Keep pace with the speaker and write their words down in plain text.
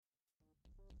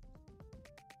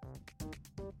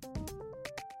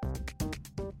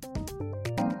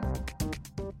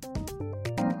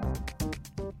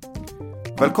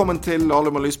Velkommen til Alle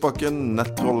med Lysbakken,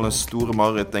 nettrollenes store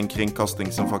mareritt, en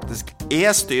kringkasting som faktisk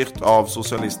styrt av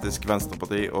Sosialistisk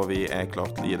Venstreparti, og vi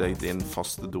klart til å gi deg din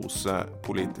faste dose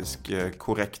politisk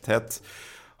korrekthet.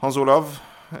 Hans Olav,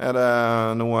 det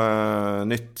noe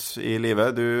nytt i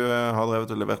livet? Du har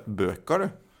drevet og levert bøker, du?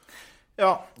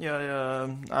 Ja,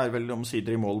 jeg vel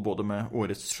omsider i mål både med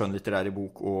årets skjønnlitterære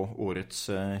bok og årets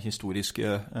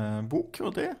historiske bok,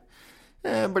 og det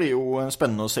blir jo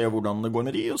spennende å se hvordan det går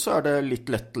med de, og så det litt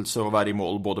lettelse å være i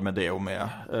mål både med det og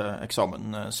med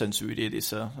eksamenssensur i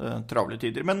disse travle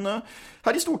tider. Men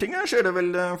her i Stortinget skjer det vel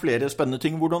flere spennende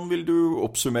ting. Hvordan vil du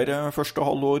oppsummere første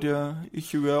halvår i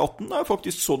 2018? Det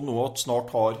faktisk sånn nå at snart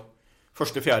har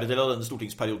første fjerdedel av denne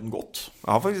stortingsperioden gått.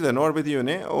 Ja, faktisk det. Nå det blitt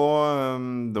juni, og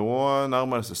da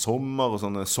nærmer det seg sommer og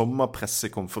sånne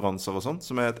sommerpressekonferanser og sånt,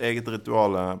 som et eget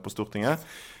ritual på Stortinget.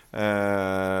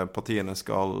 Partiene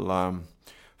skal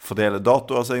fordele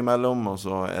datoer seg imellom, og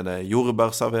så det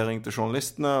jordbærservering til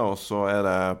journalistene, og så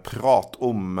det prat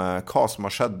om hva som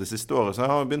har skjedd det siste året. Så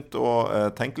jeg har begynt å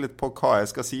tenke litt på hva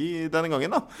jeg skal si denne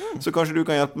gangen da. Så kanskje du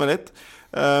kan hjelpe meg litt.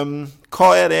 Hva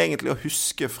det egentlig å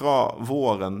huske fra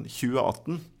våren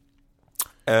 2018?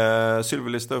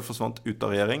 Sylvi Listhaug forsvant ut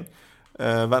av regjering.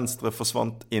 Venstre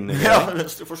forsvant inn i regjering. Ja,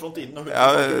 Venstre forsvant inn.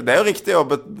 Ja, det jo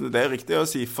riktig å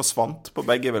si forsvant på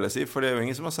begge, vil jeg si, for det jo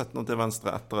ingen som har sett noe til Venstre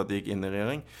etter at de gikk inn i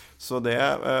regjering. Så det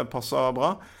passer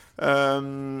bra.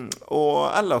 Og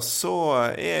ellers så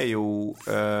jo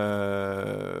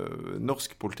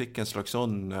norsk politikk en slags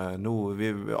sånn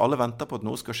alle venter på at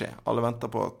noe skal skje. Alle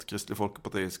venter på at Kristelig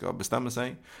Folkeparti skal bestemme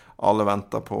seg. Alle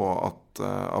venter på at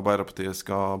Arbeiderpartiet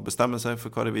skal bestemme seg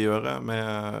for hva de vil gjøre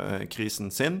med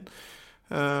krisen sin.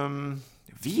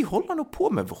 Vi holder nå på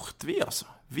med vårt, vi altså.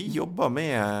 Vi jobber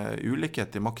med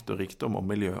ulikhet i makt og rikdom og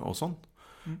miljø og sånn.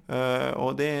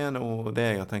 Og det noe det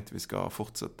jeg har tenkt vi skal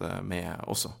fortsette med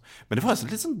også. Men det var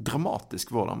litt sånn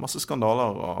dramatisk vår da, masse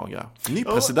skandaler og greier. Ny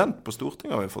president på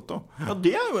Stortinget har vi fått da. Ja,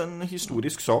 det jo en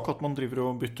historisk sak at man driver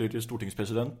og bytter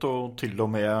stortingspresident, og til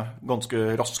og med ganske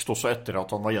raskt også etter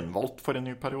at han var gjenvalgt for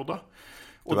en ny periode.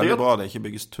 Og det veldig bra det ikke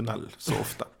bygges tunnel så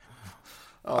ofte.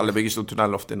 Eller bygges jo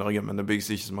tunnel ofte i Norge, men det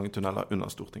bygges ikke så mange tunneler under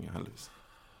Stortinget, heldigvis.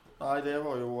 Nei, det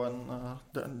var jo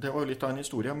litt av en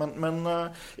historie, men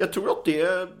jeg tror at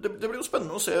det blir jo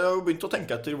spennende å se. Jeg har jo begynt å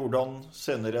tenke etter hvordan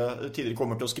senere tider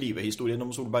kommer til å skrive historien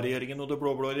om Solberg-regjeringen og det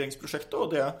blå-blå regjeringsprosjektet,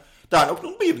 og det nok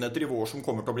noen begivenheter i vår som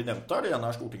kommer til å bli nevnt der. Det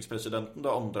ene stortingspresidenten,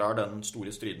 det andre den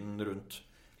store striden rundt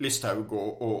Listhaug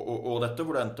og dette,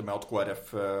 hvor det endte med at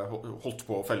KrF holdt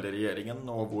på å felle regjeringen,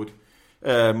 og hvor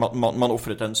man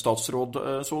offret en statsråd,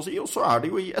 så å si. Og så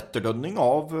det jo i etterdønning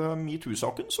av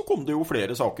MeToo-saken, så kom det jo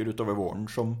flere saker utover våren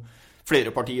som flere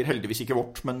partier, heldigvis ikke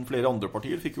vårt, men flere andre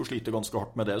partier fikk jo slite ganske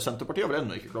hardt med det. Senterpartiet har vel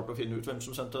ennå ikke klart å finne ut hvem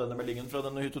som sendte denne meldingen fra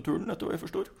denne hytteturen, etter hva jeg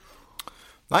forstår.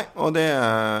 Nei, og det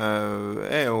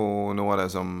jo noe av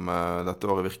det som dette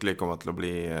året virkelig kommer til å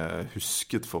bli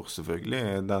husket for,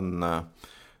 selvfølgelig. Den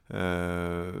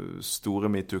store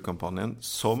MeToo-kampanjen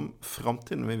som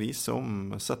fremtiden vil vise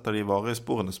om setter de varige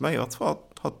sporene som jeg i hvert fall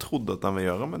har trodd at den vil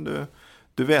gjøre, men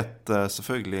du vet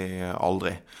selvfølgelig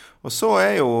aldri. Og så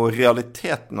jo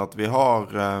realiteten at vi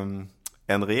har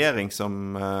en regjering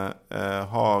som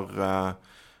har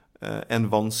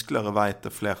en vanskeligere vei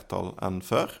til flertall enn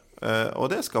før,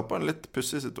 og det skaper en litt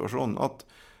pussig situasjon at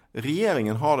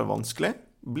regjeringen har det vanskelig,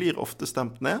 blir ofte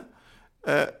stemt ned,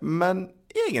 men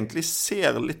egentlig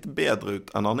ser litt bedre ut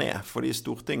enn han fordi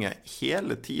Stortinget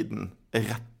hele tiden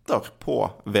retter på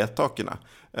vedtakene.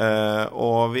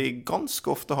 Og vi ganske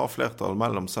ofte har flertall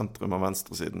mellom sentrum og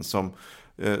venstresiden som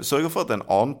sørger for at en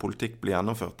annen politikk blir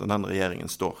gjennomført enn den regjeringen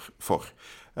står for.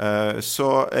 Så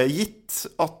gitt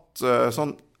at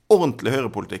sånn ordentlig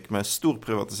høyrepolitikk med stor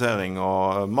privatisering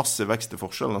og massiv vekst i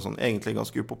forskjellen og sånn, egentlig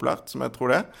ganske upopulært, som jeg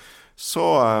tror det så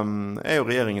jo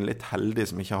regjeringen litt heldig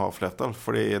som ikke har flertall,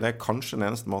 fordi det kanskje den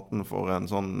eneste måten for en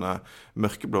sånn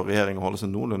mørkeblå regjering å holde seg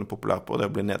noenlunde populær på,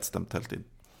 det å bli nedstemt hele tiden.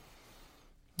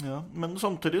 Ja, men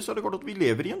samtidig så det klart at vi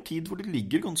lever i en tid hvor det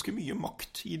ligger ganske mye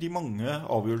makt i de mange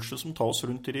avgjørelser som tas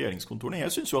rundt i regjeringskontorene.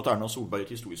 Jeg synes jo at Erna Solberg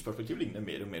i et historisk perspektiv ligner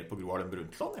mer og mer på Gro Harlem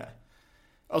Brundtland,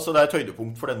 Altså det et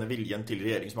høydepunkt for denne viljen til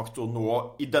regjeringsmakt, og nå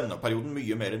i denne perioden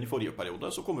mye mer enn i forrige periode,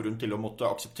 så kommer hun til å måtte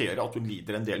akseptere at hun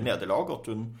lider en del nederlag, at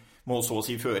hun må så å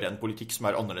si føre en politikk som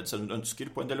annerledes enn hun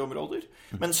ønsker på en del områder.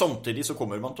 Men samtidig så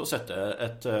kommer man til å sette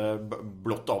et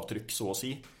blått avtrykk, så å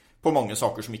si, på mange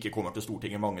saker som ikke kommer til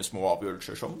Stortinget, mange små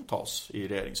avgjørelser som tas i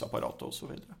regjeringsapparatet og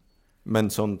så videre. Men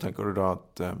sånn tenker du da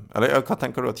at, eller hva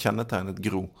tenker du at kjennetegnet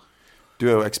Gro? Du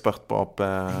jo ekspert på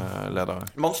AP-ledere.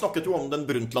 Man snakket jo om den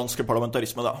brundtlandske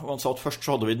parlamentarisme da, og han sa at først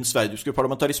så hadde vi den sverdruske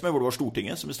parlamentarisme, hvor det var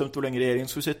Stortinget som bestemte hvor lenge regjeringen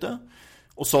skulle sitte.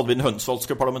 Og så hadde vi den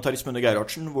hønsvaldske parlamentarismen under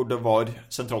Gerhardsen, hvor det var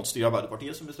sentralstyret i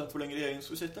Arbeiderpartiet som bestemte hvor lenge regjeringen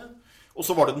skulle sitte. Og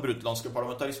så var det den brundtlandske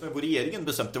parlamentarismen, hvor regjeringen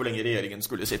bestemte hvor lenge regjeringen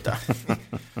skulle sitte.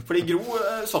 Fordi Gro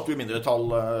satt jo i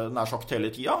mindretall nær sagt hele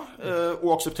tida,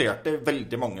 og aksepterte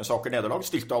veldig mange saker nederlag,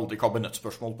 stilte aldri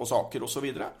kabinettspørsmål på saker og så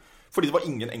videre. Fordi det var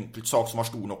ingen enkeltsak som var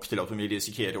stor nok til at hun ville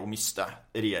risikere å miste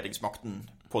regjeringsmakten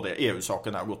på det.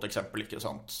 EU-saken er jo et godt eksempel, ikke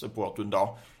sant, på at hun da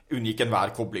unngikk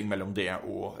enhver kobling mellom det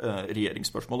og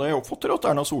regjeringsspørsmålet. Jeg oppfatter at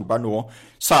Erna Solberg nå,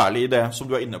 særlig i det som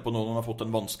du er inne på nå, når hun har fått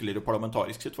en vanskeligere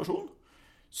parlamentarisk situasjon,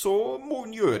 så må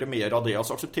hun gjøre mer av det,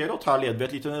 altså akseptere at her leder vi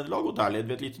et lite nederlag, og der leder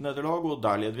vi et lite nederlag, og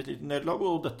der leder vi et lite nederlag,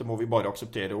 og dette må vi bare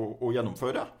akseptere og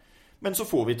gjennomføre. Men så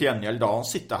får vi til gjengjeld da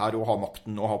sitte her og ha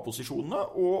makten og ha posisjonene,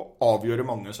 og avgjøre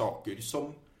mange saker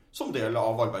som del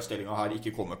av arbeidsdelingen her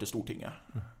ikke kommer til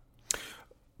Stortinget.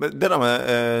 Men det der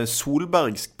med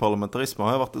solbergsk parlamentarisme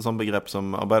har vært et sånt begrep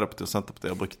som Arbeiderpartiet og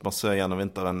Senterpartiet har brukt masse gjennom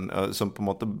vinteren, som på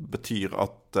en måte betyr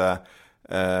at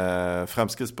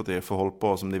Fremskrittspartiet får holde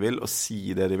på som de vil og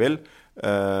si det de vil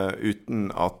uten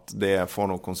at det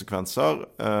får noen konsekvenser,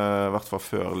 i hvert fall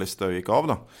før Listhaug gikk av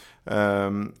da.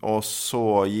 Og så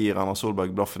gir Erna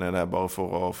Solberg blaffen i det bare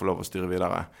for å få lov å styre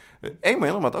videre. Jeg må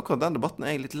innrømme at akkurat den debatten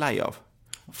er jeg litt lei av.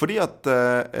 Fordi at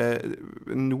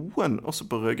noen, også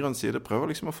på rødgrønn side,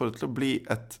 prøver liksom å få det til å bli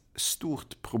et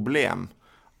stort problem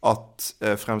at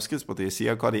Fremskrittspartiet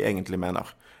sier hva de egentlig mener.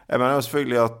 Jeg mener jo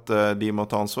selvfølgelig at de må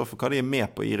ta ansvar for hva de er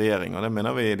med på i regjering, og det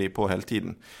mener vi de på hele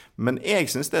tiden. Men jeg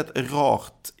synes det er et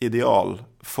rart ideal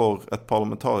for et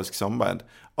parlamentarisk samarbeid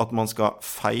at man skal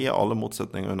feie alle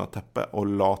motsetninger under teppet og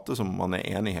late som man er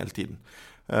enig hele tiden.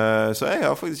 Så jeg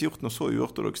har faktisk gjort noe så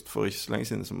uortodokst for ikke så lenge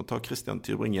siden som å ta Christian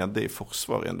Tybring-Gjedde i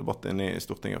forsvar i en debatt inne i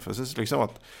Stortinget. For jeg synes liksom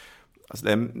at altså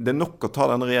det er nok å ta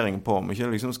denne regjeringen på, om ikke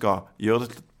liksom skal gjøre det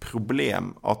til et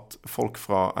problem at folk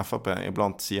fra FrP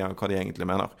iblant sier hva de egentlig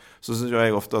mener. Så synes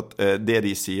jeg ofte at det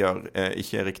de sier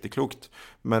ikke er riktig klokt.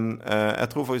 Men jeg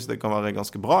tror faktisk det kan være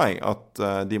ganske bra at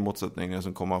de motsetningene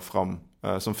som kommer fram,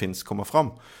 som finnes, kommer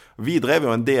fram. Vi drev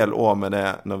jo en del år med det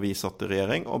når vi satt i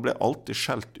regjering, og ble alltid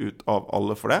skjelt ut av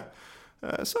alle for det.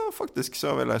 Så faktisk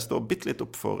så vil jeg stå bitte litt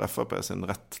opp for FrP sin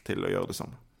rett til å gjøre det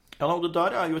samme. Ja, og det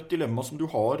der er jo et dilemma som du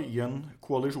har i en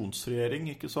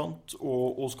koalisjonsregjering, ikke sant?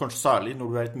 Og kanskje særlig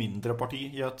når du er et mindre parti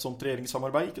i et sånt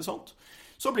regjeringssamarbeid, ikke sant?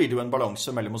 Så blir det jo en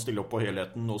balanse mellom å stille opp på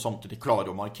helheten og samtidig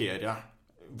klare å markere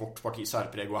vårt partis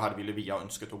særpreg, og her ville vi ha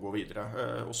ønsket å gå videre,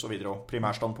 og så videre, og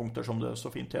primærstandpunkter som det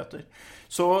så fint heter.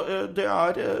 Så det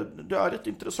er et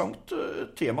interessant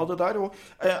tema det der, og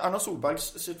Erna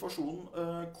Solbergs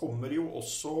situasjon kommer jo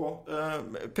også,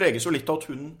 preges jo litt av at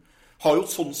hun har jo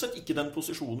sånn sett ikke den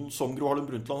posisjonen som Gro Harlem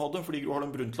Brundtland hadde, fordi Gro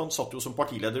Harlem Brundtland satt jo som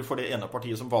partileder for det ene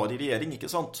partiet som var i regjering, ikke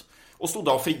sant? Og stod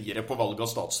da friere på valg av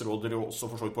statsråder, og også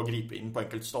forsøkt på å gripe inn på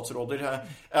enkelte statsråder.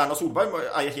 Erna Solberg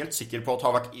er jeg helt sikker på at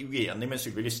har vært uenig med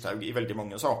Sylvi Listhaug i veldig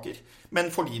mange saker.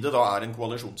 Men fordi det da er en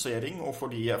koalisjonsregjering, og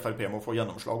fordi FrP må få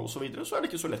gjennomslag og så videre, så er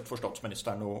det ikke så lett for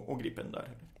statsministeren å gripe inn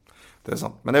der. Det er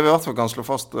sant. Men det vi i hvert fall kan slå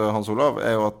fast, Hans Olav,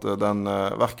 er jo at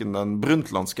hverken den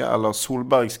brundtlandske eller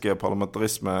solbergske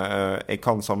parlamentarisme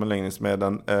kan sammenlignes med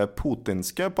den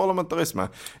putinske parlamentarisme.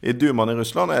 I Dumaen i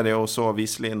Russland er det jo så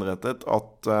viselig innrettet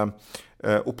at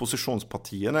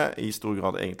opposisjonspartiene i stor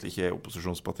grad egentlig ikke er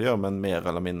opposisjonspartier, men mer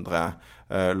eller mindre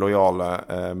lojale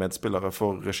medspillere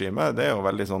for regimet. Det er jo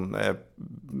veldig sånn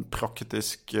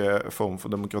praktisk form for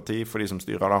demokrati for de som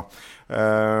styrer da.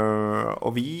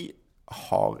 Og vi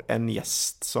har en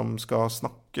gjest som skal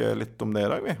snakke litt om det i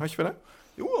dag, har ikke vi det?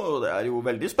 Jo, det er jo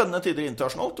veldig spennende tider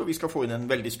internasjonalt, og vi skal få inn en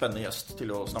veldig spennende gjest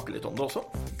til å snakke litt om det også.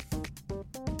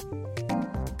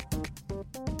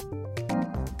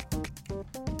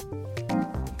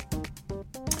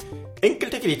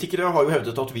 Enkelte kritikere har jo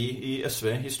hevdet at vi i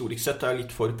SV historisk sett er litt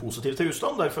for positive til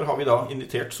Russland. Derfor har vi da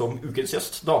invitert som ukens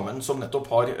gjest damen som nettopp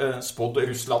har spådd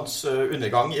Russlands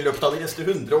undergang i løpet av de neste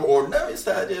 100 årene, hvis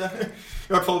det er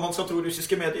i hvert fall man skal tro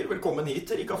russiske medier. Velkommen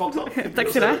hit, Rika Faltland. Takk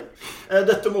skal du ha.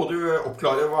 Dette må du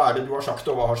oppklare. Hva er det du har sagt,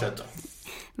 og hva har skjedd?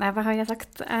 Nei, hva har jeg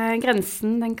sagt?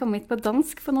 Grensen, den kom hit på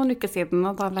dansk for noen uker siden,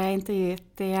 og da ble jeg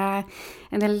intervjuet i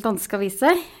en del danske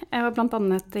aviser, og blant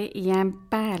annet i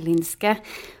Berlinske,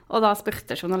 og da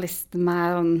spurte journalisten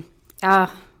meg, ja,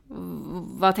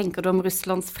 hva tenker du om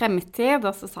Russlands fremtid?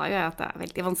 Og så sa jeg at det er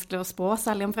veldig vanskelig å spå,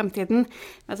 særlig om fremtiden,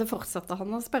 men så fortsatte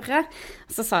han å spørre.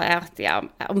 Så sa jeg at ja,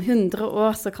 om 100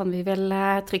 år så kan vi vel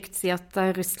trygt si at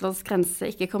Russlands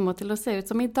grense ikke kommer til å se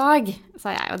ut som i dag,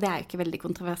 sa jeg, og det er jo ikke veldig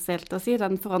kontroversielt å si,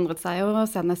 den forandret seg jo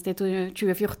senest i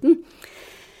 2014.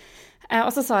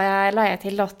 Og så la jeg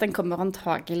til at den kommer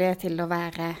antagelig til å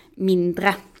være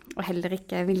mindre. og heller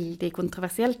ikke veldig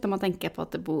kontroversielt når man tenker på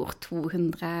at det bor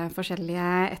 200 forskjellige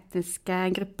etniske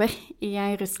grupper i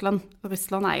Russland. Og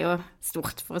Russland jo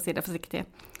stort, for å si det forsiktig.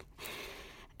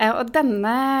 Og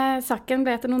denne saken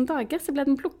ble etter noen dager, så ble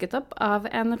den plukket opp av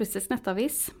en russisk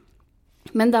nettavis.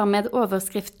 Men dermed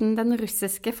overskriften «Den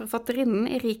russiske forfatterinnen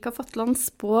Erika Fatland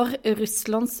spår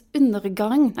Russlands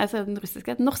undergang». Altså den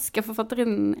norske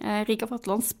forfatterinnen Erika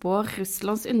Fatland spår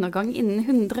Russlands undergang innen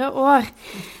 100 år.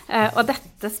 Og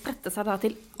dette spredte seg da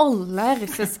til alle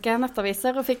russiske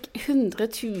nettaviser og fikk 100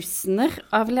 000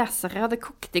 av lesere. Det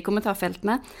kokte i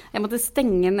kommentarfeltene. Jeg måtte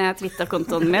stenge ned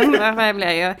Twitter-kontoen min, for jeg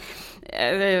ble jo...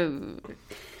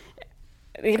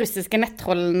 De russiske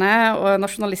nettrollene og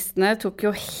nasjonalistene tok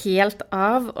jo helt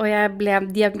av, og jeg ble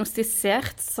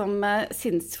diagnostisert som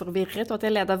sinnsforvirret, og at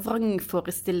jeg ledet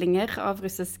vrangforestillinger av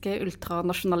russiske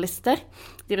ultranasjonalister.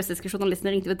 De russiske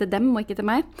journalistene ringte jo til dem, og ikke til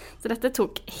meg. Så dette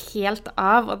tok helt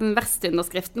av, og den verste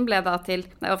overskriften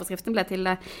ble til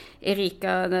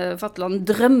Erika Fatland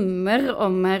drømmer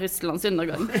om Russlands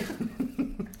undergang.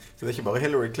 Så det ikke bare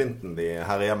Hillary Clinton de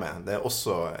herjer med, det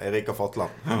også Erika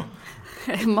Fatland.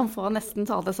 Man får nesten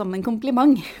ta det som en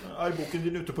kompliment. Boken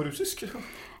din ute på russisk?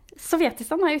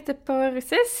 Sovjetistan ute på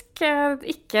russisk.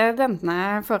 Ikke denne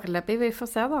foreløpig. Vi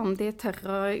får se da om de tør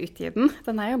å utgi den.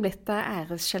 Den jo blitt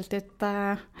æreskjelt ut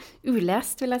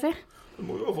ulest, vil jeg si. Du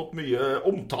må jo ha fått mye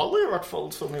omtale i hvert fall,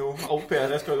 som jo all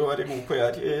PR skal jo være god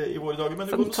PR i våre dager.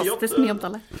 Men fantastisk mye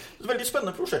omtale. Et veldig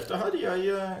spennende prosjekt her.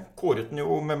 Jeg kåret den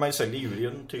jo med meg selv i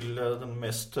juryen til den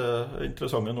mest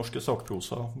interessante norske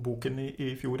sakprosa-boken i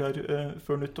fjor her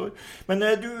før nyttår. Men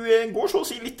du går så å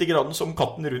si litt grann som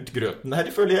katten rundt grøten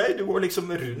her, føler jeg. Du går liksom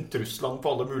rundt Russland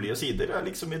på alle mulige sider,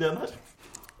 liksom ideen her.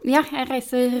 Ja, jeg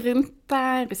reiser rundt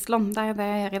Russland, det det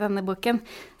jeg gjør i denne boken.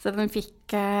 Så den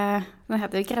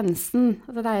heter jo Grensen,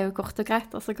 så det jo kort og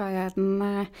greit. Og så ga jeg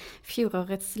den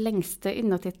fjorårets lengste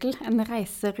undertitel. En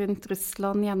reise rundt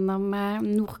Russland gjennom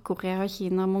Nord-Korea,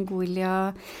 Kina,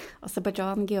 Mongolia,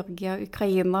 Aserbajdsjan, Georgia,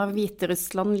 Ukraina,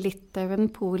 Hviterussland, Litauen,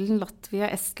 Polen,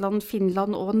 Latvia, Estland,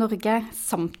 Finland og Norge,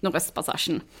 samt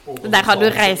Nordøstpassasjen. Der har du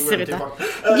reiserute.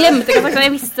 Glemte ikke at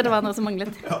jeg visste det var noe som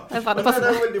manglet. Ja. Men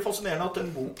det jo veldig fascinerende at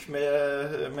en bok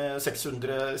med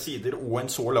 600 sider og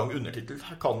en så lang undertitel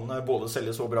kan både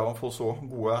selge så bra og få så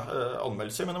gode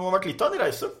anmeldelser, men det må ha vært litt av en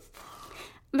reise.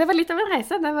 Det var litt av en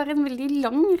reise. Det var en veldig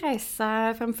lang reise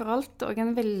fremfor alt, og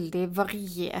en veldig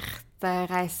variert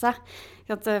reise.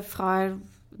 Fra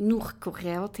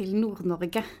Nord-Korea til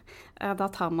Nord-Norge, da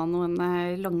tar man noen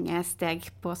lange steg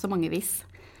på så mange vis.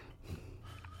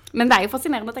 Men det jo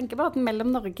fascinerende å tenke på at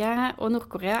mellom Norge og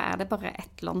Nord-Korea det bare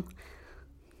ett land.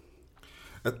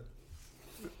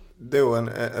 Det jo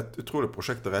et utrolig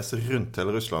prosjekt å reise rundt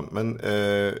hele Russland, men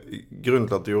grunnen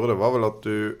til at du gjorde det var vel at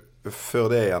du før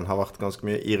det igjen har vært ganske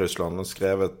mye i Russland og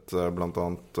skrevet blant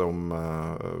annet om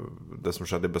det som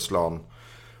skjedde i Beslan.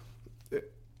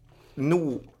 Nå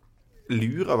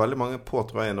lurer veldig mange på,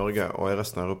 tror jeg, i Norge og i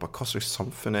resten av Europa, hva slags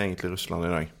samfunn egentlig Russland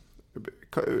i dag?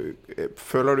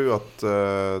 Føler du at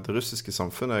det russiske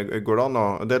samfunnet går det an å,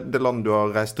 det land du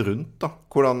har reist rundt da,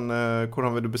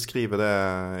 hvordan vil du beskrive det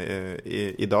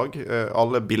i dag?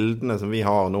 Alle bildene som vi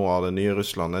har nå av det nye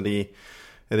Russland, er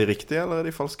de riktige eller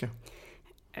er de falske?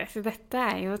 Dette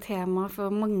jo tema for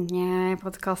mange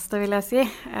podcaster, vil jeg si.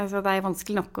 Altså, det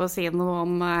vanskelig nok å si noe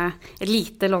om et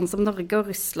lite land som Norge, og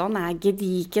Russland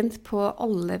gedigent på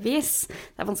alle vis.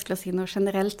 Det vanskelig å si noe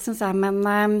generelt, synes jeg,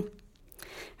 men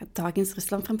dagens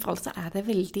Russland fremfor alt så det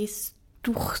veldig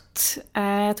stort.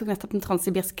 Jeg tok nettopp den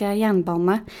transsibirske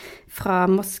jernbane fra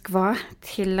Moskva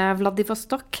til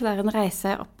Vladivostok. Det en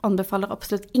reise jeg anbefaler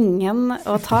absolutt ingen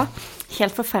å ta.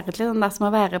 Helt forferdelig, den der som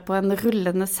å være på en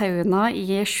rullende sauna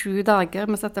i 7 dager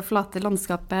mens dette flate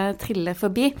landskapet triller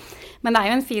forbi. Men det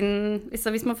jo en fin,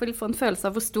 hvis man vil få en følelse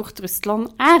av hvor stort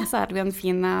Russland så det jo en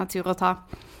fin tur å ta.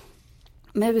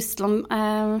 Med Russland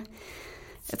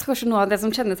jeg tror ikke noe av det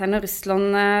som kjennetegner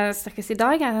Russland sterkest i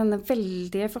dag denne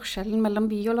veldige forskjellen mellom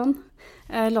by og land.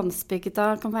 Landsbygda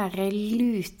kan være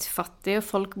lutfattig, og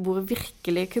folk bor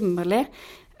virkelig kummerlig.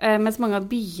 Mens mange av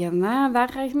byene,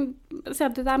 der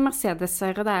ser du det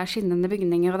Mercedeser, og det skinnende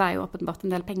bygninger, og det jo åpenbart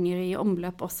en del penger i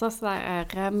omløp også, så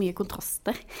det mye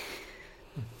kontraster.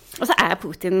 Og så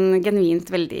Putin genuint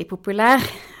veldig populær.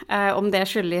 Om det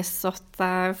skyldes at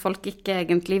folk ikke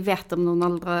egentlig vet om noen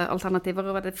andre alternativer,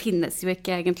 og det finnes jo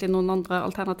ikke egentlig noen andre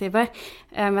alternativer,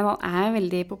 men han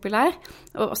veldig populær.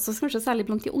 Og også kanskje særlig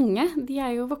blant de unge. De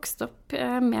jo vokst opp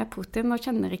med Putin og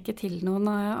kjenner ikke til noen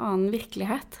annen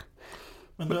virkelighet.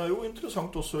 Men det jo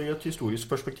interessant også i et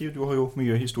historisk perspektiv. Du har jo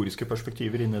mye historiske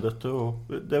perspektiver inne i dette,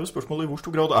 og det jo spørsmålet i hvor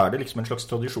stor grad det liksom en slags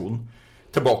tradisjon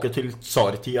tilbake til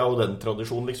tsartida og den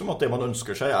tradisjonen, liksom, at det man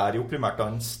ønsker seg jo primært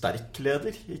en sterk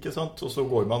leder, ikke sant? Og så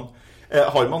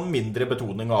har man mindre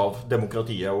betoning av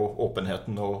demokratiet og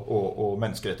åpenheten og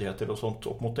menneskerettigheter og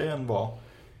sånt opp mot det enn hva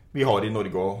vi har i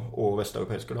Norge og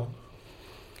vesteuropeiske land.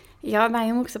 Ja, det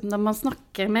jo morsomt. Når man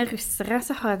snakker med russere,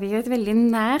 så har vi jo et veldig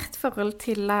nært forhold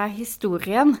til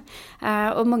historien.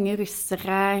 Og mange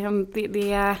russere, de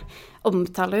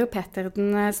omtaler jo Peter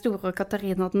den store og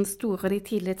Katarina den store og de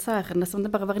tidlige tsarene som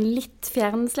det bare var en litt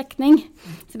fjern slektning.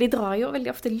 Så de drar jo veldig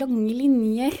ofte lange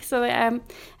linjer. Så en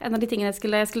av de tingene jeg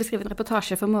skulle skrive en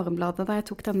reportasje for Morgenbladet da jeg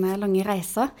tok denne lange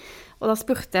reisa. Og da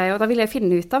spurte jeg, og da ville jeg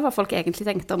finne ut av hva folk egentlig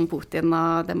tenkte om Putin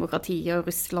og demokratiet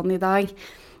og Russland i dag.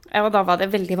 Og da var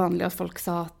det veldig vanlig at folk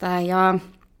sa at ja,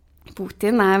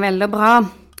 Putin veldig bra,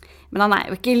 men han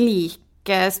jo ikke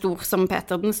like stor som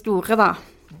Peter den store da.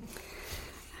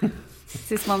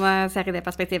 Hvis man ser i det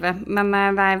perspektivet. Men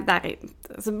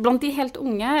altså blant de helt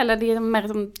unge, eller de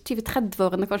mer sånn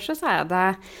 20-30-årene kanskje, så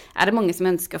det mange som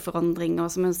ønsker forandring,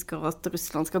 og som ønsker at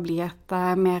Russland skal bli et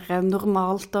mer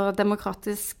normalt og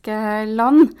demokratisk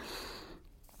land.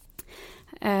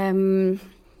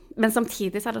 Men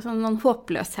samtidig så det sånn noen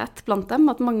håpløshet blant dem,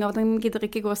 at mange av dem gidder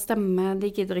ikke gå og stemme, de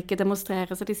gidder ikke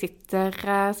demonstrere, så de sitter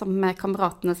sammen med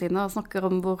kameratene sine og snakker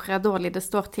om hvor dårlig det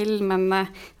står til, men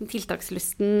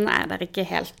tiltakslysten der ikke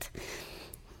helt.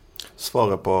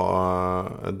 Svaret på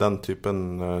den typen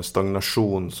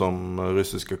stagnasjon som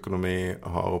russisk økonomi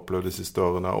har opplevd de siste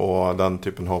årene, og den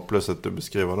typen håpløshet du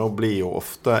beskriver nå, blir jo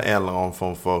ofte en eller annen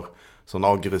form for sånn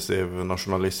aggressiv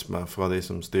nasjonalisme fra de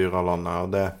som styrer landet,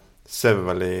 og det ser vi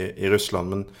vel i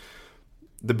Russland, men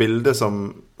det bildet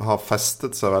som har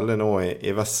festet seg veldig nå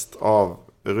i vest av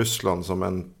Russland som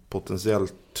en potensiell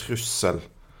trussel.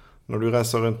 Når du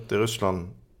reiser rundt i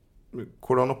Russland,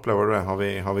 hvordan opplever du det?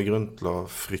 Har vi grunn til å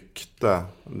frykte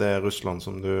det Russland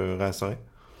som du reiser i?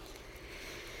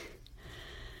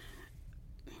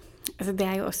 Altså,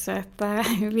 det jo også et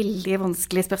veldig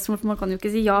vanskelig spørsmål, for man kan jo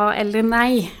ikke si ja eller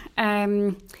nei.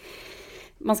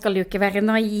 Man skal jo ikke være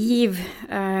naiv.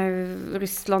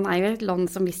 Russland jo et land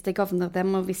som hvis det gagner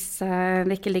dem, og hvis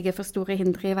det ikke ligger for store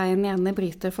hindre i veien, gjerne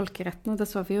bryter folkeretten. Det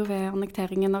så vi jo ved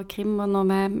annekteringen av Krim, og nå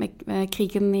med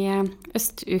krigen i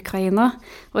Øst-Ukraina,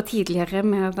 og tidligere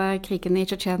med krigen i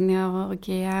Tsjetsjenia og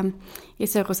i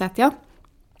Sør-Ossetia.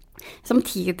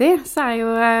 Samtidig så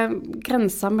jo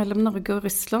grensa mellom Norge og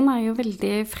Russland jo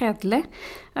veldig fredelig.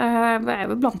 Det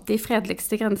jo blant de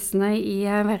fredeligste grensene i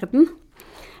verden.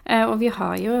 Og vi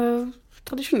har jo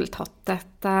tradisjonelt hatt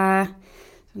et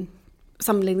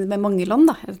sammenlignet med mange land,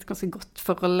 et ganske godt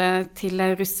forhold til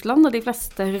Russland, og de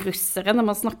fleste russere, når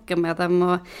man snakker med dem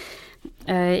og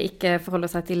ikke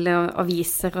forholder seg til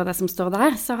aviser og det som står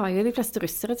der, så har jo de fleste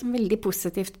russere et veldig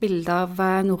positivt bilde av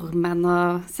nordmenn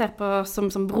og ser på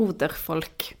som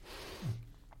broderfolk.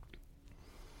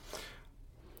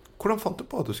 Hvordan fant du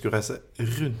på at du skulle reise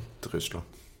rundt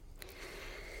Russland?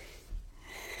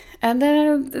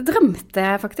 Det drømte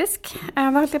jeg faktisk.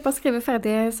 Jeg var helt på å skrive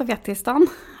ferdig Sovjetistan,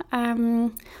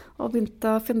 og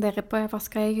begynte å fundere på hva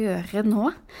skal jeg gjøre nå.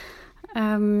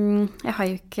 Jeg har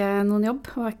jo ikke noen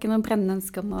jobb, og har ikke noen brennende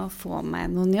ønske om å få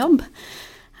meg noen jobb.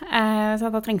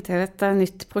 Så da trengte jeg et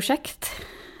nytt prosjekt.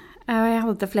 Jeg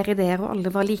hadde flere ideer, og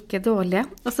alle var like dårlige.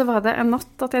 Og så var det en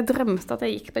natt at jeg drømte at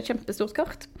jeg gikk på et kjempestort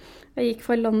kart. Jeg gikk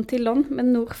fra land til land,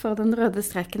 men nord for den røde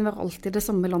streken var alltid det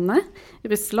samme landet,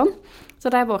 Russland. Så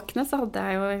da jeg våknet, så hadde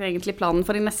jeg jo egentlig planen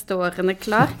for de neste årene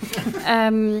klar.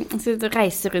 Så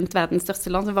reise rundt verdens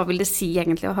største land, så hva vil det si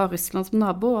egentlig å ha Russland som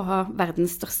nabo, og ha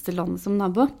verdens største land som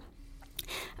nabo?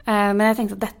 Men jeg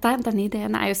tenkte at denne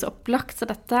ideen jo så opplagt, så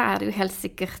dette det jo helt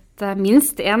sikkert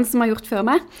minst en som har gjort før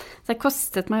meg. Så det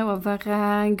kostet meg over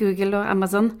Google og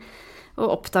Amazon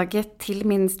og oppdaget til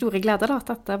min store glede at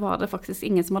dette var det faktisk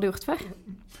ingen som hadde gjort før.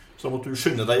 Så måtte du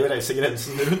skynde deg å reise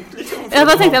grensen rundt, liksom. Ja,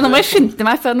 da tenkte jeg, nå må jeg skynde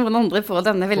meg før noen andre får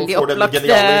denne veldig opplagte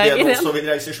ideen. Så vil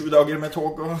reise 7 dager med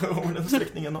tog over den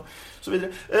strekningen og så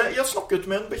videre. Jeg snakket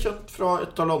med en bekjent fra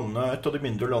et av de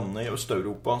mindre landene i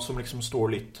Øst-Europa, som liksom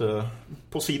står litt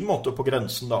på sin måte på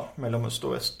grensen da, mellom øst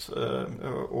og vest,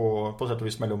 og på sett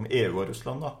og vis mellom EU og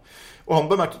Russland da. Og han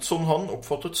bemerket sånn han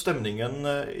oppfattet stemningen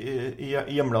i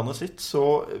hjemlandet sitt,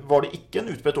 så var det ikke en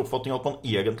utbredt oppfatning at man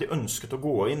egentlig ønsket å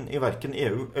gå inn i hverken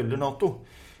EU eller NATO.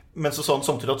 Men så sa han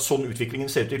samtidig at sånn utviklingen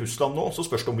ser ut i Russland nå, så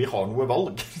spørs det om vi har noe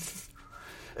valg.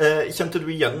 Kjente du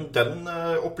igjen den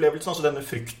opplevelsen, altså denne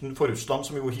frykten for Russland,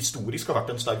 som jo historisk har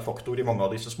vært en sterk faktor i mange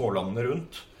av disse smålandene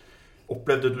rundt?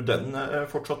 Opplevde du den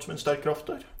fortsatt som en sterk kraft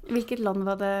der? Hvilket land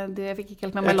var det du fikk ikke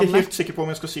helt med meg landet? Jeg ikke helt sikker på om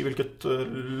jeg skal si hvilket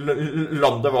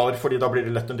land det var, fordi da blir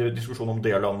det lett en diskusjon om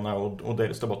det landet og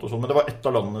deres debatt og sånn, men det var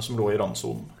et av landene som lå i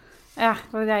randsonen. Ja,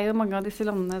 og det jo mange av disse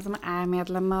landene som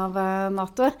medlem av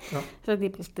NATO. Ja. Så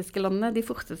de britiske landene, de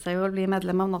fortet seg jo å bli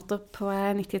medlem av NATO på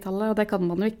 90-tallet, og det kan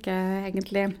man jo ikke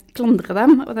egentlig klandre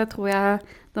dem. Og det tror jeg,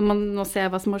 når man nå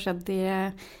ser hva som har skjedd i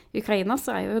Ukraina,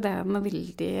 så jo det en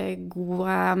veldig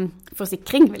god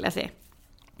forsikring, vil jeg si.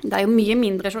 Det jo mye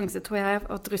mindre sjanse, tror jeg,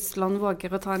 at Russland våger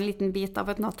å ta en liten bit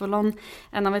av et NATO-land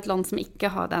enn av et land som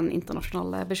ikke har den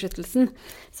internasjonale beskyttelsen,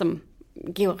 som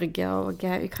Georgia og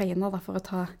Ukraina, da, for å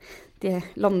ta de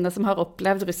landene som har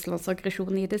opplevd Russlands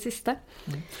aggresjon i det siste.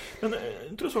 Men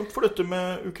interessant for dette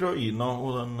med Ukraina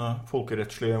og den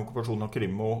folkerettslige okkupasjonen av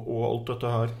Krim og alt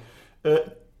dette her.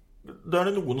 Det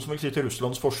det noen som vil si til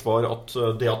Russlands forsvar at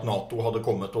det at NATO hadde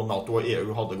kommet og NATO og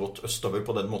EU hadde gått østover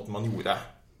på den måten man gjorde,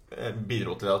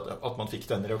 bidro til at man fikk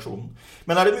den reaksjonen.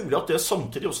 Men det mulig at det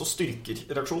samtidig også styrker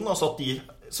reaksjonen? Altså at de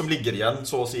som ligger igjen,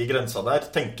 så å si, i grensa der,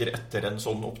 tenker etter en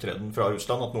sånn opptreden fra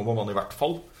Russland, at nå må man i hvert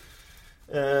fall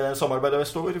samarbeide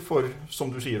vestover for,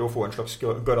 som du sier, å få en slags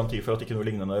garanti for at ikke noe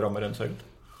lignende rammer en selv?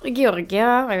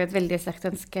 Georgia har jo et veldig sterkt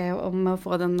ønske om å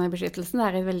få den beskyttelsen. Det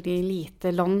et veldig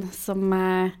lite land som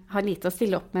har lite å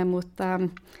stille opp med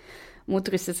mot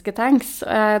russiske tanks.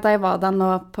 Da jeg var der nå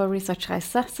på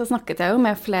researchreise, så snakket jeg jo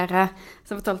med flere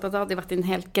som fortalte at det hadde vært en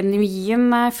helt genuin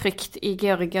frykt i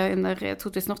Georgia under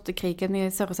 2008-krigen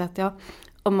i Sør-Ossetia,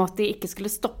 om at de ikke skulle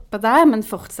stoppe der, men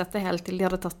fortsette helt til de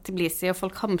hadde tatt Tbilisi, og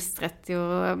folk hamstret jo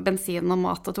bensin og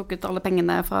mat og tok ut alle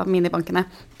pengene fra minibankene.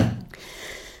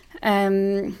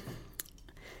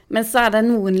 Men så det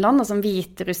noen land, som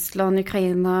Hviterussland,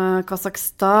 Ukraina,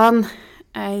 Kazakhstan.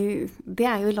 Det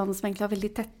jo land som egentlig har veldig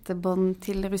tette bånd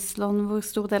til Russland, hvor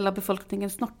stor del av befolkningen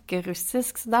snakker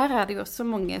russisk. Så der det jo også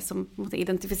mange som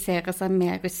identifiserer seg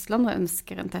med Russland og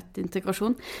ønsker en tett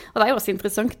integrasjon. Og det jo også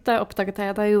interessant, det oppdaget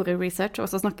jeg da jeg gjorde research, og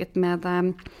også snakket med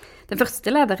den første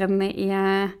lederen i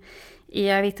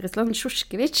Hviterussland,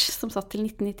 Sjursjkevitsj, som satt til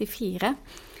 1994,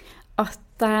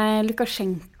 at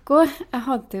Lukasjenko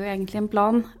hadde jo egentlig en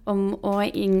plan om å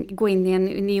gå inn i en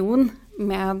union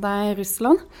med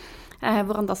Russland,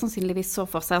 hvor han da sannsynligvis så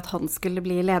for seg at han skulle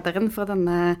bli lederen for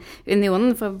denne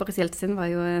unionen, for Boris Jeltsin var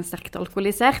jo sterkt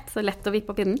alkoholisert, så lett å vippe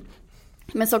opp innen.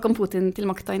 Men så kom Putin til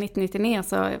makta i 1999, og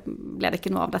så ble det ikke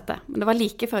noe av dette. Men det var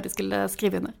like før de skulle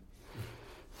skrive under.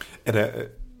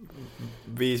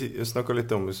 Vi snakker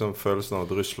litt om liksom, følelsen av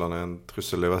at Russland en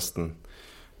trussel i Vesten.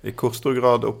 I hvor stor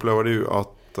grad opplever du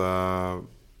at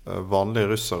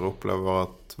vanlige russere opplever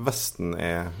at Vesten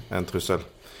en trussel?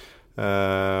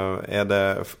 Det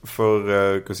for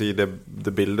det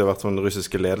bildet hvert fall den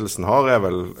russiske ledelsen har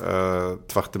vel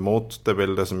tvert imot det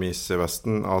bildet som gis i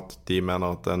Vesten, at de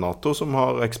mener at det NATO som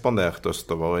har ekspandert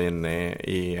østover inn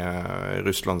i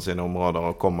Russland sine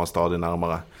områder og kommer stadig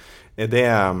nærmere. Det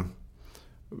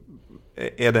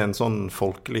en sånn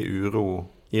folkelig uro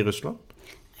i Russland?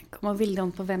 Kommer veldig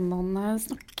an på hvem man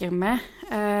snakker med.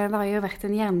 Det har jo vært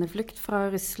en hjerneflukt fra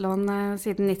Russland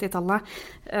siden 90-tallet.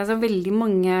 Så veldig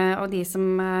mange av de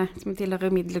som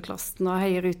tilhører middelklassen og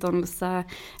høyere utdannelse,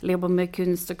 eller jobber med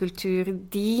kunst og kultur,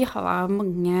 de har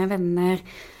mange venner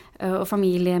og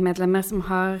familiemedlemmer som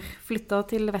har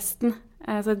flyttet til Vesten.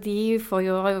 Så de har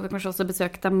jo kanskje også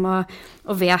besøkt dem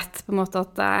og vet på en måte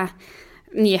at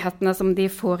nyhetene som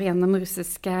de får gjennom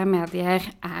russiske medier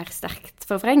sterkt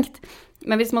forvrengt.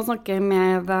 Men hvis man snakker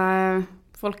med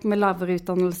folk med lavere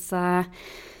utdannelse,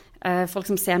 folk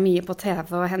som ser mye på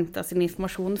TV og henter sin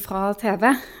informasjon fra TV,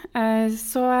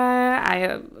 så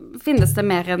finnes det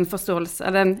mer en forståelse,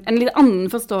 eller en litt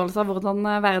annen forståelse av hvordan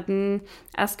verden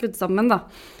skrudd sammen, da.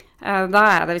 Da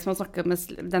det, hvis man snakker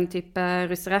med den type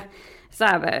russere,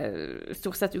 så det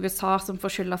stort sett USA som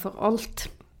får skylda for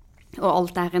alt. Og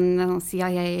alt en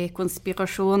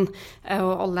CIA-konspirasjon,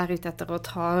 og alle ute etter å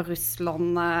ta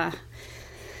Russland,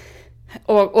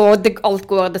 og alt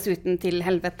går dessuten til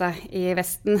helvete i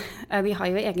Vesten. Vi har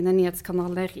jo egne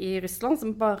nyhetskanaler i Russland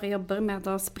som bare jobber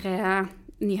med å spre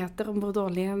nyheter om hvor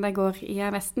dårlig det går i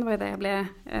Vesten. Det var det jeg ble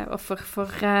offer for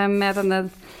med denne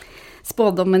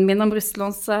spådommen min om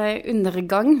Russlands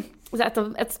undergang.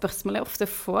 Et spørsmål jeg ofte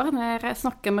får når jeg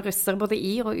snakker med russere både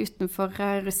i og utenfor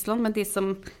Russland, men de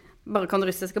som bare kan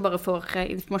russisk og bare får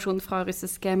informasjon fra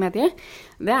russiske medier,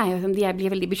 det jo som de blir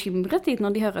veldig bekymret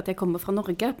når de hører at jeg kommer fra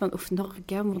Norge. Men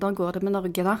Norge, hvordan går det med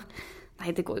Norge da?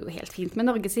 Nei, det går jo helt fint med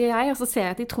Norge, sier jeg, og så ser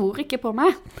jeg at de tror ikke på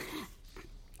meg.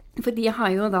 For de har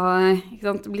jo da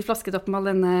blitt flasket opp med all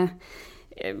denne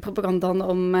propagandaen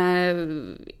om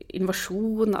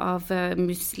invasjon av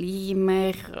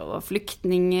muslimer og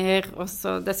flyktninger, og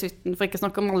så dessuten, for ikke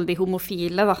snakke om alle de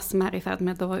homofile da, som i ferd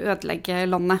med å ødelegge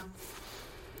landet.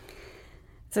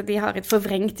 Så de har et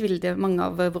forvrengt bilde, mange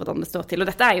av hvordan det står til. Og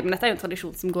dette er jo en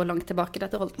tradisjon som går langt tilbake.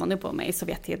 Dette holdt man jo på med i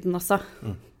sovjettiden også.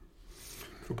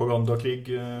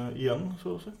 Propagandakrig igjen,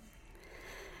 så å si.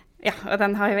 Ja, og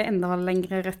den har jo enda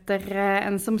lengre røtter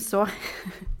enn som så.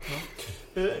 Ja.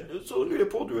 Så lurer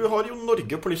jeg på, du har jo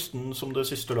Norge på listen som det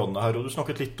siste landet her, og du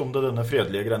snakket litt om denne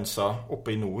fredelige grensa oppe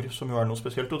i nord, som jo noe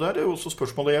spesielt. Og der jo også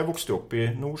spørsmålet, jeg vokste opp i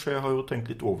nord, så jeg har jo tenkt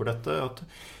litt over dette, at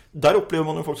der opplever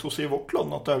man jo faktisk også i vårt land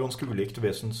at det ganske ulikt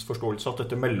vesensforståelse, at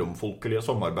dette mellomfolkelige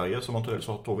samarbeidet som man til dels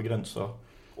har hatt over grensa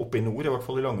oppe i nord, i hvert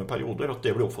fall i lange perioder, at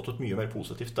det blir oppfattet mye mer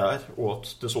positivt der, og at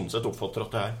det sånn sett oppfatter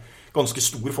at det ganske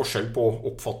stor forskjell på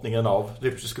oppfatningen av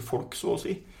det russiske folk, så å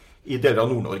si, i deler av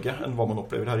Nord-Norge enn hva man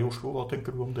opplever her i Oslo. Hva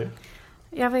tenker du om det?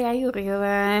 Ja, for jeg gjorde jo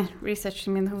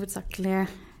researchen min hovedsakelig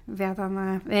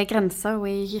ved grensa og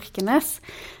i Kirkenes.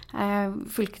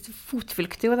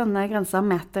 Fotfylkte jo denne grensa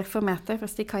meter for meter,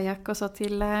 først i kajak og så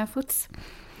til fots.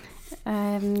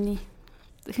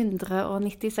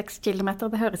 196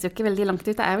 kilometer, det høres jo ikke veldig langt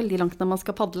ut. Det veldig langt når man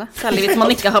skal padle, særlig hvis man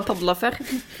ikke har padlet før.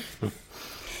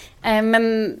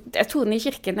 Men tonen i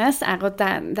Kirkenes at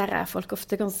der folk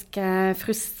ofte ganske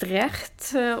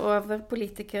frustrert over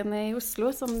politikerne i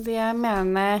Oslo, som de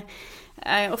mener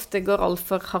ofte går alt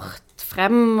for hardt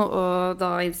frem, og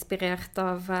da inspirert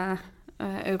av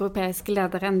europeiske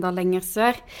ledere enda lenger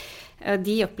sør.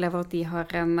 De opplever at de har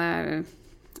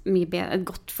et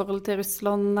godt forhold til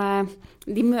Russland.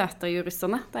 De møter jo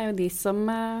russerne. Det jo de som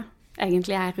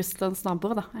egentlig Russlands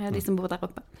naboer, da. Det jo de som bor der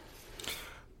oppe.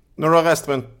 Når du har reist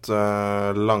rundt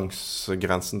langs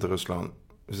grensen til Russland,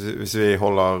 hvis vi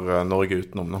holder Norge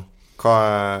utenom nå,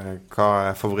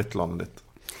 hva favorittlandet ditt?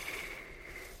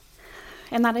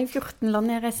 Det 14 land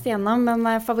jeg reiste gjennom, men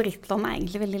favorittland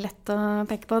egentlig veldig lett å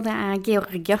peke på. Det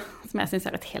Georgia, som jeg synes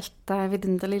et helt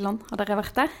vidunderlig land. Har dere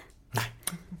vært der? Nei.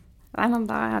 Nei, men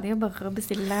da det jo bare å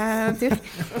bestille tur.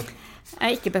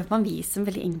 Ikke behøver man visum,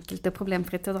 veldig enkelt og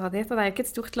problemfritt å dra dit, og det jo ikke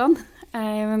et stort land.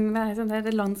 Men det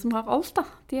et land som har alt, da.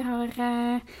 De har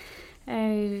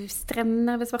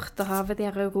strender ved Svartehavet, de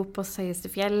har Europas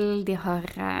høyeste fjell, de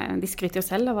skryter jo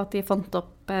selv av at de fant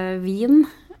opp vin.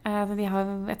 De har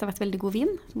etter hvert veldig god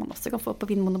vin, som man også kan få på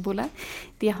Vinmonopolet.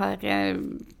 De har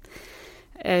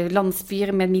landsbyer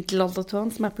med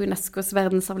middelaldertårn som på UNESCOs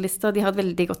verdensarvliste. De har et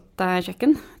veldig godt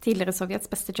kjøkken, tidligere Sovjets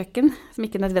beste kjøkken, som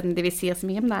ikke nødvendigvis sier så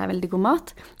mye, men det veldig god mat.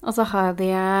 Og så har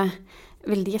de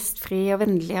veldig gjestfrie og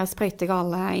vennlige og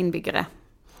sprøytegale innbyggere.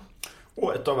 Og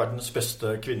et av verdens beste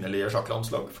kvinnelige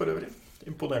sjakklandslag for øvrig.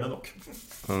 Imponerende nok.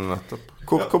 Nettopp.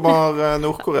 Hvor var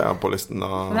Nord-Korea på listen da?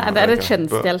 Det et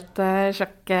kjønnsdelt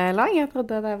sjakklag. Jeg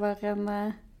trodde det var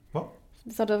Hva?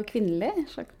 Du sa det var kvinnelig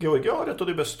sjakk? Georgia har et av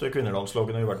de beste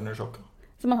kvinnelandslagene i verden i sjakk.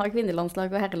 Så man har kvinnelandslag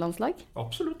og herrelandslag?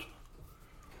 Absolutt.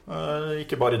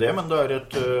 Ikke bare det, men det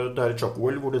et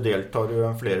sjakk-OL hvor det deltar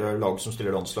flere lag som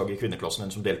stiller landslag i kvinneklassen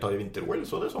enn som deltar i vinter-OL,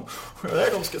 så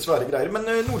det ganske svære greier. Men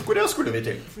Nord-Korea skulle vi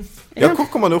til. Ja, hvor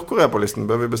kommer Nord-Korea på listen?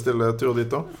 Bør vi bestille tur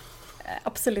dit da?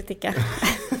 Absolutt ikke.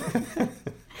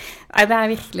 Nei,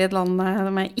 det virkelig et land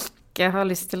som jeg ikke har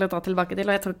lyst til å dra tilbake til,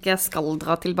 og jeg tror ikke jeg skal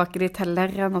dra tilbake dit heller,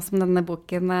 nå som denne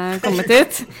boken kommet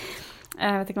ut.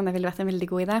 Jeg vet ikke om det ville vært en veldig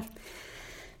god idé.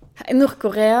 I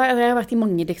Nord-Korea, jeg har vært i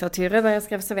mange diktaturer. Da jeg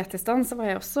skrev Sovjetistan, så var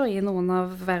jeg også i noen av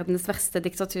verdens verste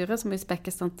diktaturer, som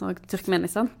Uzbekistan og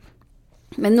Turkmenistan.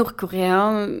 Men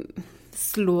Nord-Korea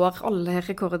slår alle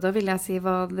rekorder, vil jeg si,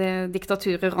 hva det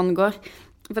diktaturer angår.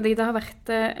 Fordi det har vært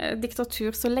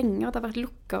diktatur så lenge, og det har vært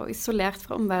lukket og isolert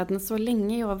fra omverdenen så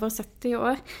lenge, i over 70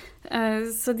 år.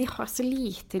 Så de har så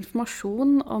lite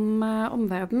informasjon om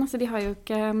omverdenen. Så de har jo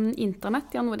ikke internett,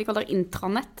 de har noe de kaller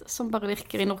intranett, som bare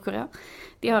virker i Nord-Korea.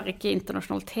 De har ikke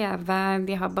internasjonal TV,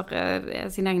 de har bare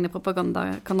sine egne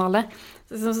propagandakanaler.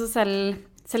 Så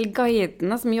selv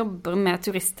guidene som jobber med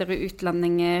turister og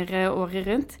utlendinger året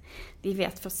rundt, de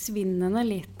vet forsvinnende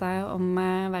lite om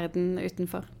verden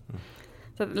utenfor.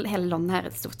 Så hele landet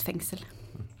et stort fengsel.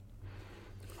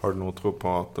 Har du noe tro på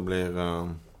at det blir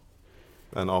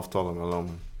en avtale mellom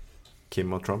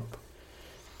Kim og Trump?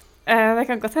 Det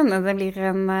kan godt hende det blir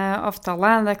en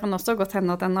avtale. Det kan også godt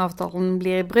hende at den avtalen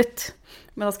blir brutt.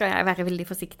 Men da skal jeg være veldig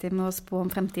forsiktig med å spå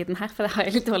om fremtiden her, for det har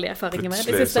jeg litt dårlige erfaringer med.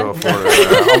 Plutselig så får du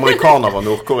amerikanere og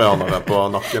nordkoreanere på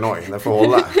nakken også. Det får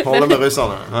holde med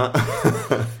russerne.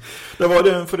 Det var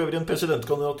for øvrig en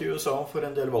presidentkandidat i USA for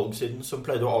en del valg siden som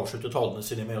pleide å avslutte talene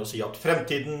sine med å si at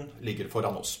fremtiden ligger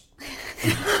foran oss.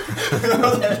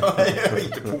 Det var et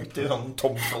høydepunkt i sånn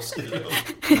tom flasker.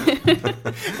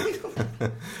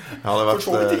 For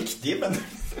så vidt riktig, men...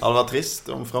 Det hadde vært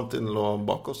trist om fremtiden lå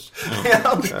bak oss. I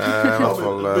hvert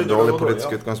fall dårlig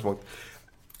politisk utgangspunkt.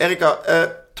 Erika,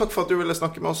 takk for at du ville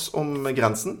snakke med oss om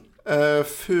grensen.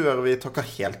 Før vi takker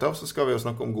helt av, så skal vi jo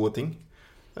snakke om gode ting.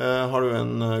 Har du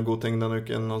en god ting denne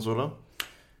uken, Hans Olav?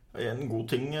 En god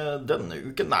ting denne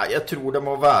uken? Nei, jeg tror det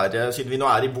må være, siden vi nå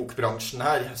i bokbransjen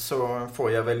her, så får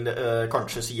jeg vel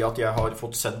kanskje si at jeg har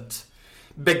fått sendt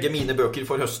begge mine bøker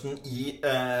for høsten i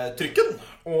trykken.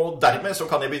 Og dermed så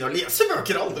kan jeg begynne å lese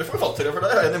bøker av andre forfattere, for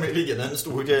det har jeg nemlig liggende en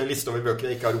stor liste over bøker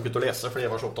jeg ikke har rukket å lese, fordi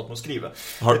jeg var så opptatt med å skrive.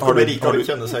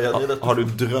 Har du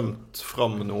drømt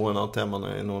frem noen av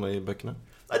temaene i noen av de bøkene?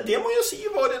 Nei, det må jeg si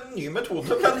var en ny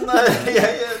metode, men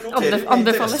jeg noterer med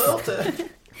interesse at...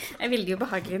 Jeg vil jo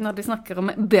behagelig når du snakker om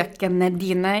bøkene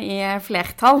dine i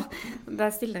flertall.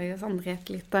 Der stiller jo Sandre et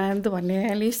litt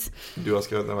dårlig lys. Du har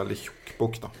skrevet en veldig tjukk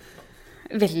bok da.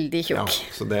 Veldig tjukk. Ja,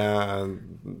 så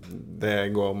det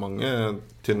går mange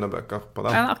tynne bøker på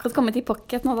den. Jeg har akkurat kommet i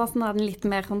pocket nå da, så nå den litt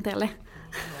mer håndterlig.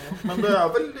 Men det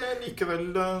vel likevel,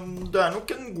 det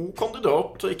nok en god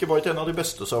kandidat, ikke bare til en av de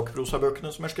beste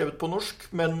sakprosabøkene som skrevet på norsk,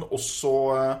 men også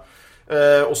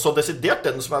desidert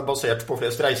den som basert på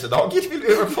flest reisedager, vil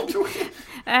vi i hvert fall tro.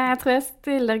 Jeg tror jeg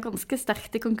stiller ganske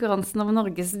sterkt i konkurransen om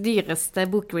Norges dyreste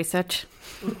bokresearch.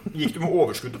 Gikk du med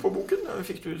overskuddet på boken?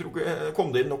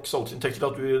 Kom det inn nok salgsinntekter til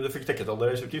at du fikk dekket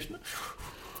alle reiseutgiftene?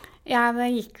 Ja, det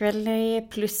gikk vel i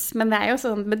pluss, men det jo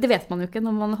sånn, det vet man jo ikke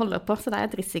når man holder på, så det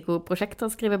et risikoprosjekt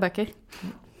å skrive bøker.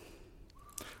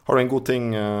 Har du en god ting,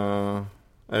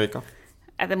 Erika?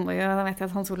 Det må jo, da vet jeg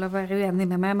at Hans Olav uenig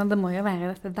med meg, men det må jo være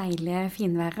dette deilige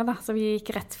finværet da. Så vi gikk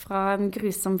rett fra en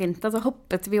grusom vinter, så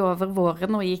hoppet vi over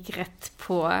våren og gikk rett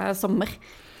på sommer.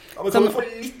 Ja, men kan du få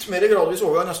litt mer gradvis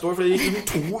overgang neste år, for det gikk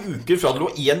 2 uker fra det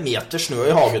lå 1 meter snø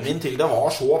i hagen min til det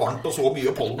var så varmt og så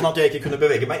mye pollen at jeg ikke kunne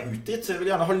bevege meg ut dit. Så jeg vil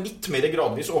gjerne ha litt mer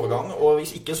gradvis overgang, og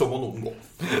hvis ikke så må noen gå.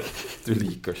 Du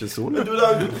liker ikke solen. Du,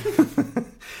 det du.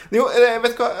 Jo, jeg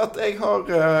vet hva, at jeg har,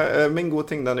 min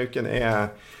gode ting denne uken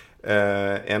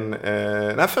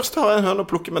først har jeg en høne å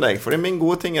plukke med deg, fordi min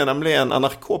gode ting nemlig en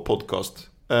NRK-podcast.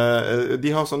 De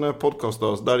har sånne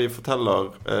podcaster der de forteller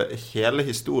hele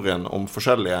historien om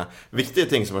forskjellige viktige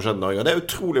ting som har skjedd i Norge. Det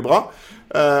utrolig bra.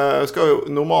 Jeg skal jo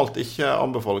normalt ikke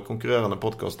anbefale konkurrerende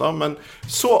podcaster, men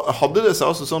så hadde det seg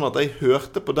altså sånn at jeg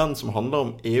hørte på den som handler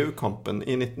om EU-kampen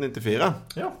i 1994.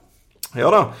 Ja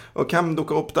da, og hvem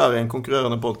dukker opp der i en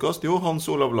konkurrerende podcast? Jo, Hans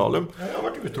Olav Lahlum. Jeg har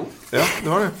vært utro. Ja, du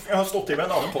har det. Jeg har stått i med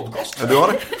en annen podcast. Ja, du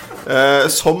har det.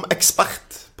 Som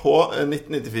ekspert på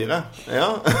 1994. Ja.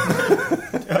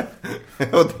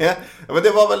 Og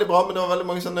det var veldig bra, men det var veldig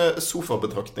mange sånne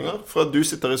sofabetraktninger. For at du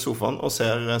sitter i sofaen og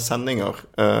ser sendinger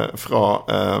fra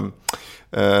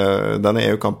denne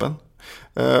EU-kampen.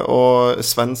 Og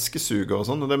svenskesuger og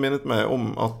sånn, og det minnet meg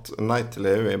om at Nei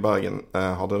til EU i Bergen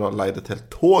hadde da leid et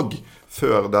helt tog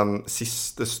før den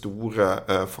siste store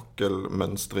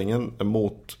fakkelmønstringen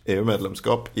mot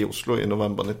EU-medlemskap i Oslo i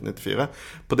november 1994.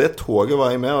 På det toget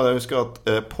var jeg med, og jeg husker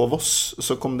at på Voss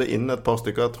så kom det inn et par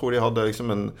stykker. Jeg tror de hadde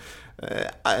liksom en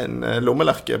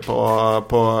lommelerke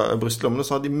på brystlommene,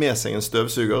 så hadde de med seg en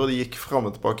støvsuger, og de gikk frem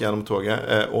og tilbake gjennom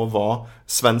toget og var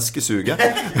svenskesuge.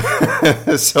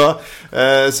 så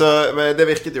det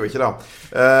virket jo ikke da.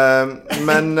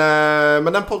 Men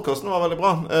den podcasten var veldig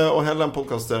bra, og hele den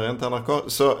podcastserien til NRK,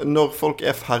 så når folk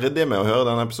ferdige med å høre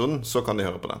denne episoden, så kan de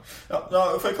høre på den. Ja, da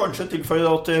får jeg kanskje tilføye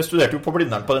at jeg studerte jo på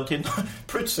Blindern på den tiden.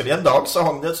 Plutselig en dag så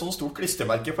hang det et sånt stort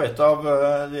klistermerke på et av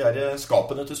de her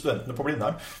skapene til studentene på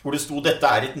Blindern, hvor det sto dette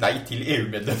et nei til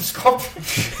EU-medlemskap.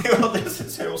 Ja, det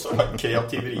synes jeg også var en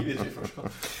kreativeri hvis vi først.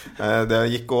 Det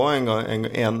gikk også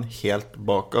en helt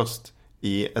bakerst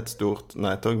i et stort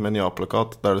nei-tog med en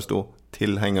ja-plakat der det sto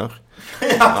tilhenger.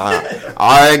 Ja,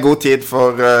 god tid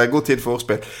for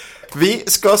ordspill. Vi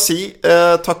skal si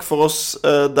takk for oss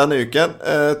denne uken.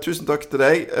 Tusen takk til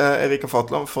deg, Erika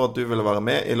Fatland, for at du ville være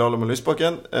med i Lahlum og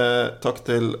Lysbakken. Takk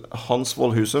til Hans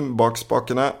Wold Husum bak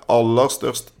spakene. Aller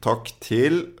størst takk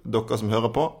til dere som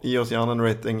hører på. Gi oss gjerne en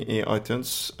rating i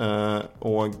iTunes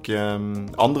og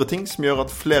andre ting som gjør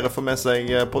at flere får med seg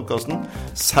podcasten.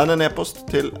 Send en e-post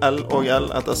til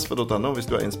l&l@sv.no hvis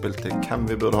du har innspill til hvem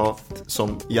vi burde ha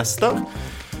som gjester.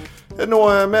 Er det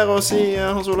noe mer å si,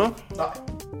 Hans Olav? Nei.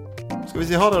 Skal vi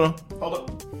si ha det da? Ha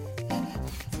det.